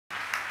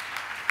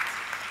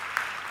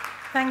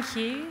Thank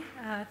you.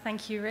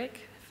 Thank you,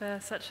 Rick, for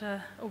such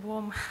a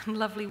warm and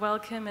lovely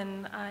welcome.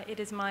 And it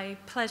is my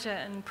pleasure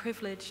and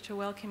privilege to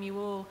welcome you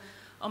all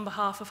on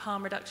behalf of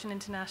Harm Reduction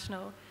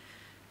International.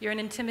 You're an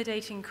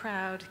intimidating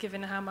crowd,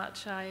 given how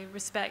much I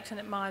respect and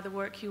admire the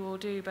work you all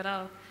do, but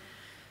I'll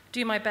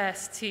do my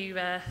best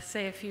to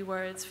say a few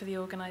words for the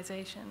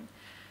organization.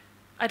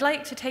 I'd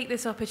like to take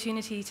this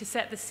opportunity to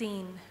set the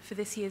scene for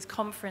this year's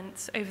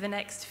conference over the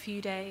next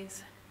few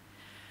days.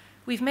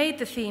 We've made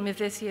the theme of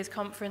this year's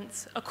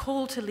conference a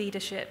call to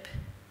leadership.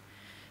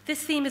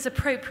 This theme is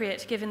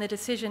appropriate given the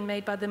decision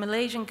made by the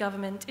Malaysian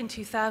government in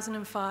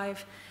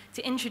 2005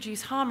 to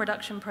introduce harm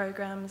reduction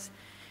programs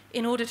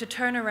in order to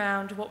turn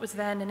around what was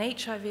then an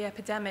HIV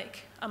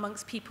epidemic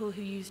amongst people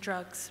who use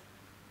drugs.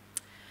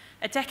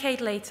 A decade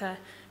later,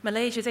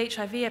 Malaysia's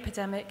HIV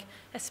epidemic,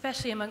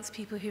 especially amongst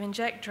people who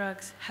inject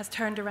drugs, has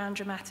turned around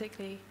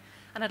dramatically,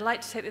 and I'd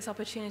like to take this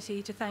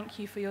opportunity to thank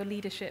you for your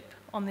leadership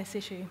on this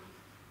issue.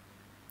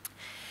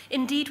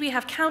 Indeed, we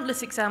have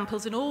countless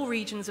examples in all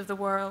regions of the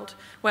world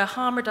where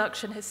harm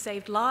reduction has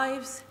saved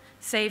lives,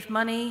 saved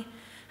money,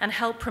 and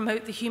helped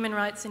promote the human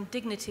rights and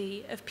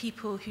dignity of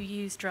people who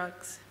use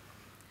drugs.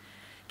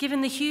 Given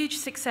the huge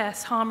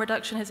success harm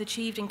reduction has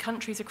achieved in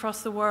countries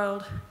across the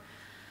world,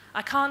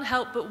 I can't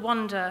help but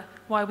wonder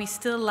why we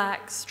still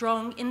lack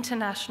strong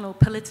international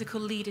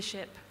political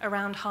leadership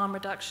around harm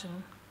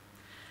reduction.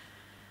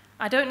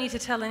 I don't need to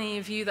tell any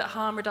of you that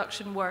harm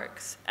reduction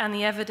works, and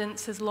the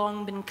evidence has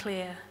long been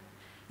clear.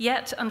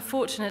 Yet,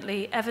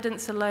 unfortunately,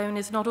 evidence alone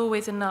is not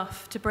always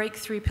enough to break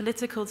through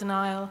political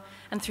denial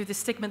and through the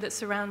stigma that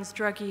surrounds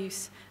drug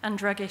use and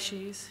drug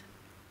issues.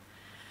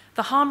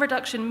 The harm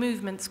reduction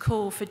movement's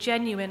call for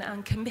genuine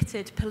and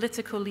committed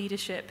political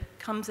leadership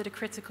comes at a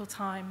critical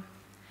time.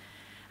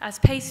 As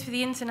pace for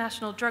the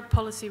international drug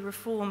policy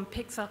reform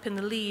picks up in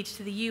the lead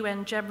to the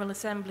UN General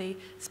Assembly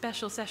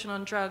Special Session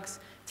on Drugs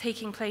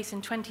taking place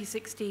in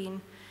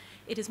 2016,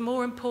 it is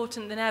more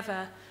important than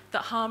ever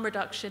that harm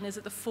reduction is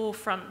at the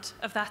forefront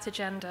of that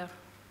agenda.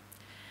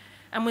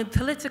 And with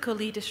political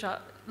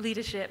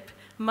leadership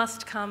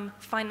must come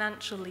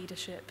financial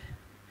leadership.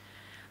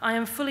 I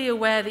am fully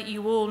aware that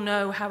you all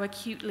know how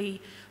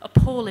acutely,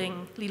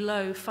 appallingly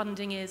low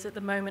funding is at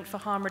the moment for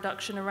harm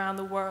reduction around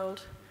the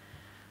world.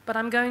 But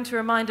I'm going to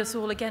remind us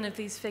all again of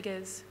these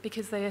figures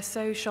because they are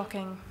so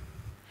shocking.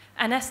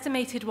 An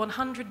estimated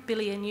 $100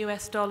 billion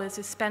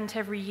is spent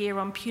every year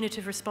on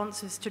punitive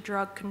responses to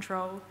drug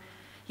control,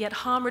 yet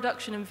harm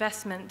reduction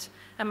investment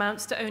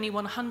amounts to only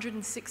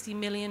 $160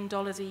 million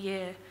a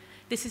year.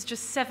 This is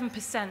just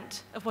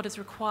 7% of what is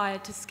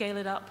required to scale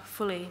it up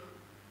fully.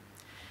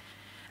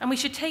 And we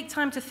should take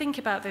time to think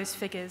about those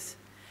figures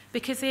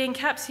because they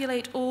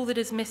encapsulate all that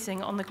is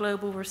missing on the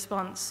global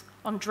response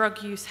on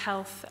drug use,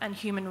 health, and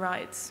human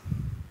rights.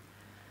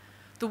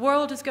 The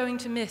world is going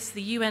to miss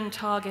the UN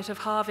target of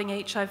halving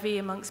HIV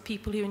amongst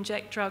people who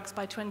inject drugs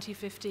by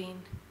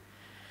 2015.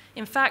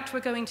 In fact, we're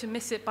going to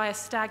miss it by a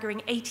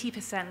staggering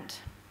 80%,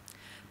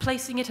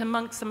 placing it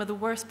amongst some of the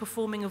worst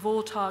performing of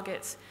all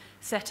targets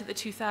set at the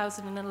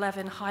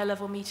 2011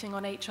 high-level meeting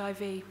on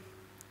HIV.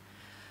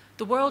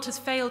 The world has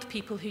failed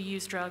people who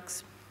use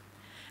drugs,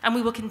 and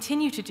we will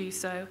continue to do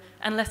so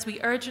unless we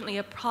urgently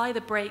apply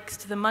the brakes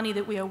to the money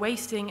that we are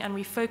wasting and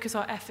refocus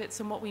our efforts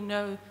on what we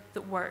know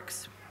that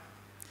works.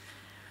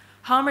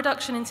 Harm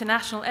Reduction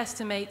International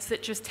estimates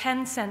that just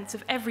 10 cents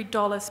of every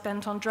dollar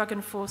spent on drug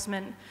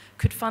enforcement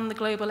could fund the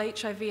global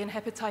HIV and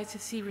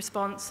hepatitis C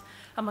response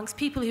amongst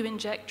people who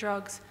inject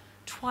drugs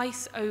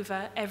twice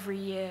over every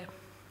year.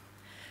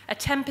 A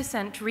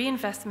 10%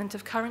 reinvestment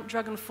of current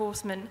drug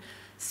enforcement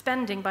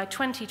spending by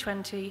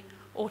 2020,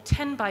 or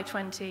 10 by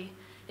 20,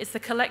 is the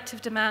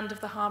collective demand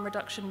of the harm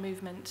reduction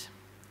movement.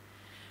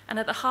 And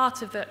at the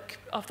heart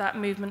of that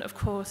movement, of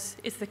course,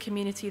 is the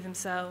community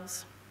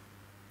themselves.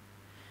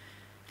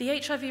 The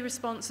HIV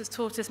response has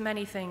taught us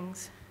many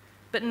things,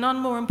 but none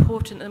more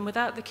important than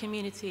without the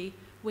community,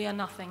 we are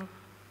nothing.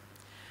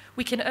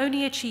 We can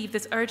only achieve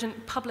this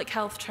urgent public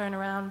health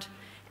turnaround,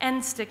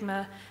 end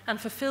stigma, and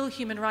fulfill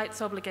human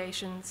rights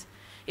obligations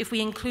if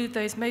we include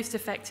those most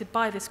affected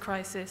by this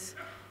crisis,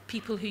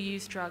 people who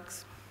use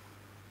drugs.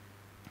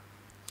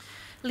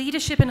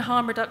 Leadership in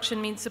harm reduction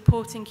means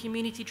supporting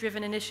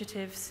community-driven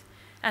initiatives,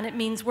 and it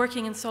means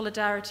working in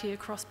solidarity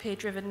across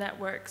peer-driven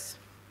networks.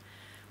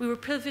 We were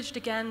privileged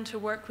again to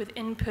work with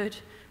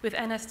input with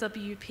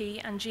NSWP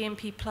and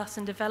GMP Plus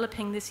in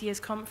developing this year's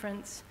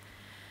conference,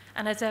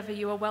 and as ever,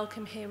 you are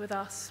welcome here with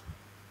us.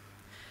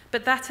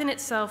 But that in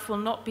itself will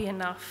not be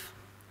enough.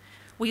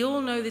 We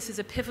all know this is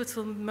a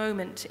pivotal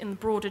moment in the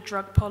broader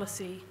drug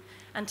policy,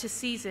 and to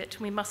seize it,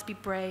 we must be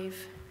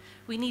brave.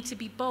 We need to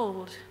be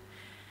bold,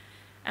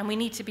 and we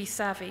need to be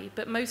savvy,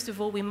 but most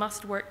of all, we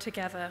must work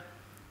together.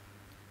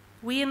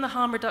 We in the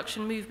harm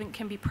reduction movement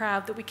can be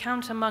proud that we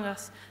count among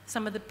us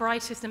some of the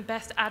brightest and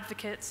best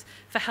advocates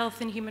for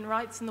health and human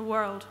rights in the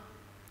world.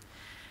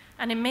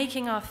 And in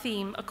making our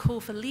theme a call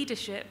for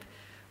leadership,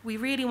 we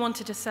really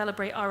wanted to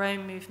celebrate our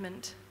own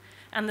movement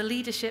and the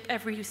leadership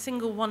every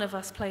single one of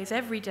us plays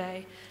every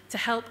day to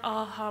help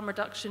our harm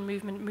reduction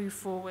movement move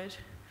forward.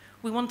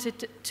 We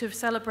wanted to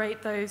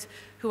celebrate those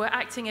who are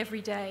acting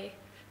every day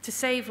to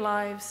save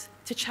lives,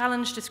 to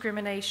challenge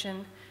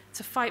discrimination,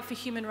 to fight for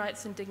human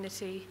rights and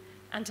dignity,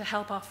 and to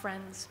help our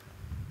friends.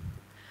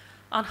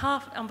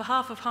 On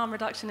behalf of Harm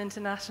Reduction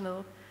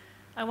International,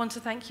 I want to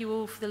thank you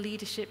all for the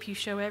leadership you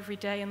show every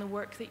day and the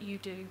work that you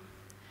do.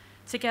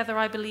 Together,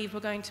 I believe we're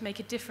going to make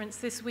a difference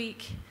this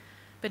week,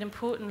 but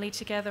importantly,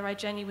 together, I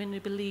genuinely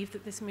believe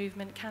that this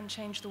movement can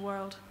change the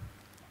world.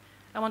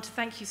 I want to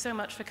thank you so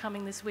much for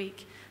coming this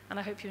week, and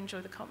I hope you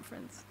enjoy the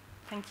conference.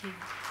 Thank you.